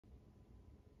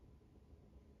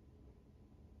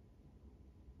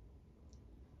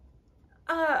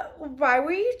Why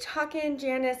were you talking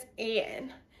Janice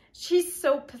Ann? She's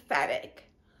so pathetic.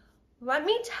 Let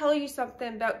me tell you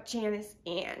something about Janice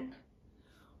Ann.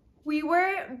 We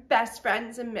were best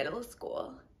friends in middle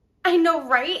school. I know,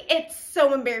 right? It's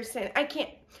so embarrassing. I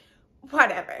can't,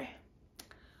 whatever.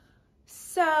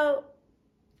 So,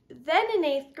 then in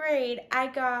 8th grade, I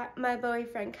got my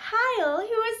boyfriend Kyle, who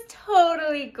was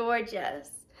totally gorgeous.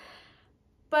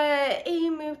 But he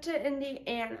moved to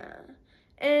Indiana.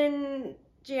 And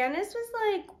Janice was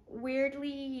like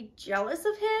weirdly jealous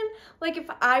of him. Like if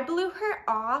I blew her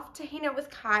off to hang out with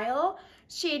Kyle,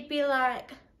 she'd be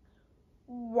like,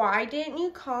 why didn't you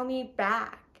call me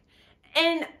back?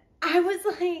 And I was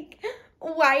like,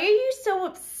 why are you so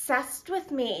obsessed with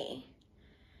me?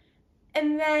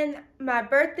 And then my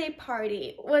birthday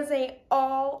party was a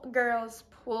all-girls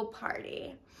pool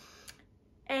party.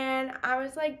 And I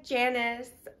was like, Janice,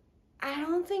 I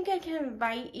don't think I can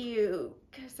invite you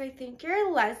because I think you're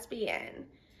a lesbian.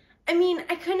 I mean,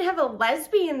 I couldn't have a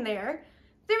lesbian there.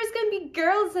 There was going to be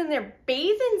girls in their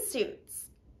bathing suits.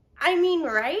 I mean,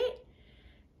 right?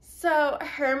 So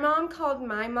her mom called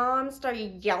my mom,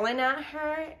 started yelling at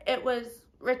her. It was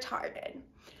retarded.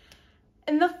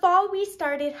 In the fall, we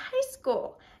started high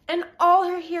school, and all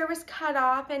her hair was cut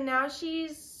off, and now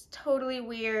she's totally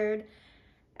weird.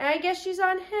 And I guess she's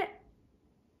on hit.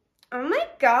 Oh my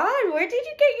God, where did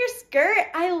you get your skirt?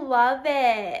 I love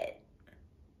it.